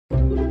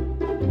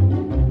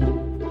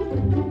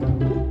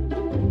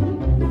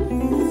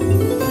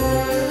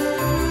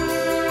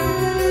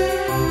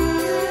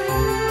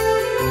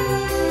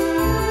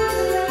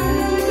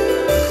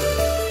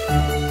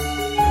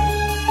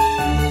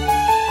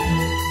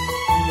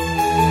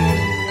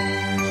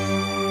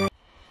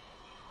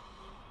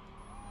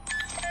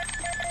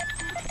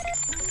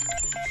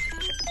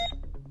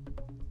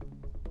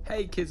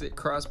kids at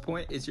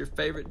Crosspoint, it's your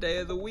favorite day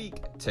of the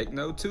week,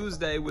 Techno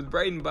Tuesday with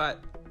Braeden Bot.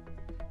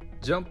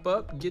 Jump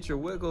up, get your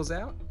wiggles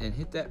out, and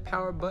hit that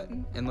power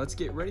button, and let's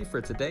get ready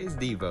for today's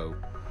Devo.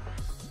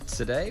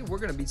 Today, we're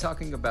going to be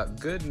talking about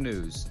good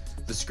news.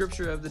 The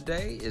scripture of the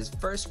day is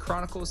 1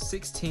 Chronicles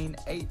 16,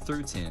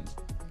 8-10.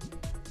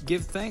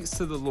 Give thanks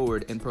to the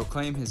Lord and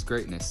proclaim His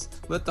greatness.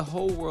 Let the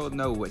whole world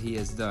know what He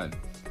has done.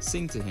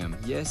 Sing to Him,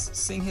 yes,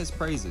 sing His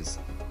praises.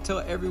 Tell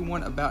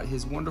everyone about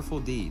His wonderful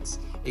deeds.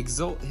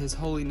 Exalt His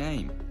holy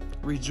name.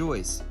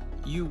 Rejoice,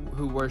 you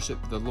who worship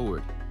the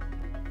Lord.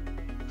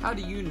 How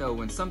do you know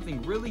when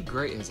something really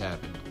great has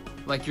happened?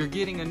 Like you're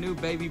getting a new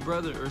baby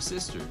brother or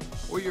sister,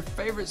 or your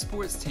favorite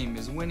sports team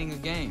is winning a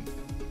game.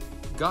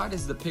 God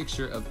is the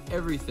picture of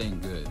everything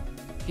good.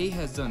 He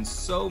has done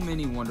so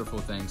many wonderful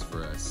things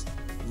for us.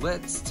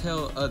 Let's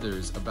tell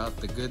others about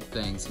the good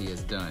things He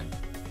has done.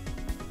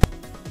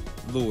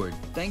 Lord,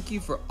 thank you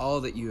for all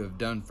that you have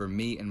done for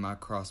me and my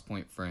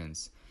Crosspoint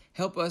friends.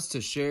 Help us to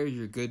share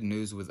your good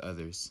news with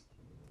others.